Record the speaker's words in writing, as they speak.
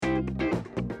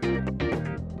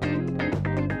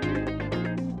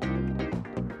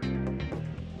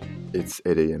It's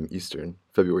 8 a.m. Eastern,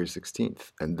 February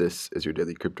 16th, and this is your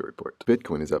daily crypto report.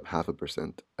 Bitcoin is up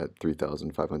 0.5% at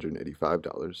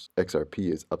 $3,585.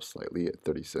 XRP is up slightly at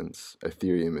 30 cents.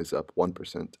 Ethereum is up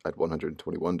 1% at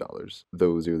 $121.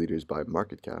 Those are leaders by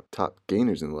market cap. Top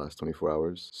gainers in the last 24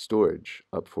 hours: storage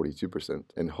up 42%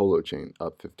 and Holochain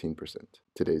up 15%.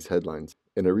 Today's headlines: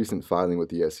 in a recent filing with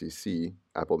the SEC,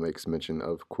 Apple makes mention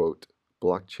of, quote,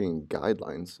 blockchain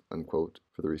guidelines, unquote,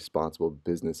 for the Responsible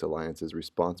Business Alliance's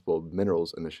Responsible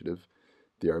Minerals Initiative.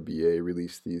 The RBA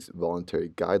released these voluntary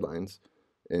guidelines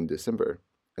in December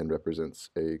and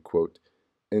represents a, quote,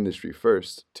 industry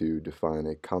first to define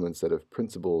a common set of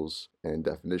principles and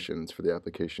definitions for the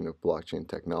application of blockchain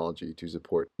technology to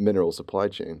support mineral supply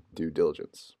chain due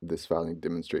diligence. This filing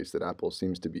demonstrates that Apple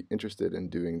seems to be interested in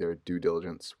doing their due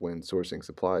diligence when sourcing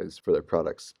supplies for their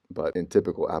products, but in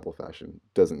typical Apple fashion,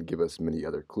 doesn't give us many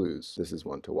other clues. This is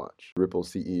one to watch. Ripple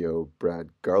CEO Brad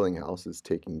Garlinghouse is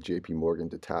taking JP Morgan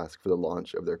to task for the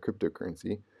launch of their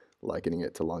cryptocurrency, likening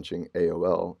it to launching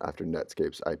AOL after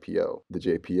Netscape's IPO. The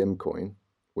JPM Coin,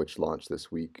 which launched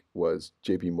this week, was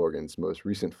JP Morgan's most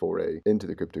recent foray into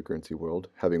the cryptocurrency world,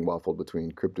 having waffled between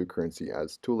cryptocurrency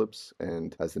as tulips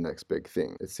and as the next big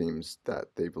thing. It seems that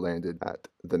they've landed at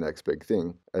the next big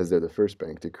thing, as they're the first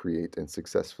bank to create and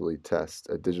successfully test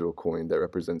a digital coin that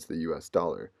represents the US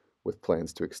dollar, with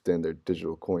plans to extend their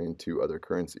digital coin to other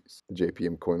currencies. The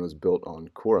JPM coin was built on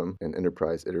Quorum, an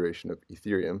enterprise iteration of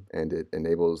Ethereum, and it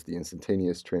enables the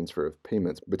instantaneous transfer of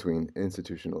payments between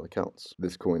institutional accounts.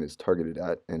 This coin is targeted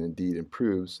at and indeed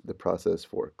improves the process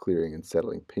for clearing and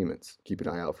settling payments. Keep an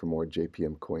eye out for more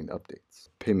JPM coin updates.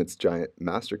 Payments giant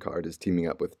Mastercard is teaming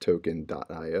up with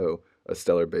Token.io, a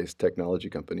stellar-based technology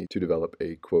company, to develop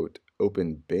a, quote,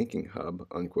 open banking hub,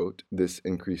 unquote. This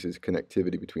increases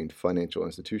connectivity between financial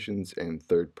institutions and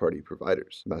third-party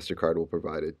providers. MasterCard will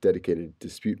provide a dedicated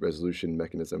dispute resolution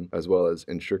mechanism as well as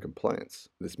ensure compliance.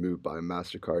 This move by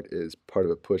MasterCard is part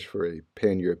of a push for a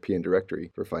pan-European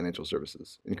directory for financial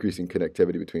services, increasing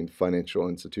connectivity between financial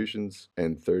institutions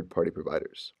and third-party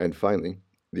providers. And finally,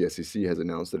 the SEC has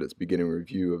announced that it's beginning a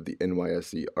review of the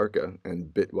NYSE Arca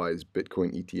and Bitwise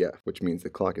Bitcoin ETF, which means the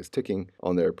clock is ticking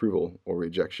on their approval or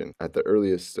rejection, at the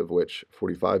earliest of which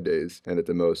 45 days and at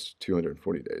the most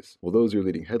 240 days. Well, those are your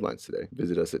leading headlines today.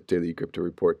 Visit us at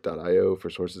dailycryptoreport.io for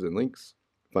sources and links.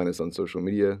 Find us on social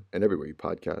media and everywhere you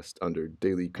podcast under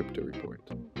Daily Crypto Report.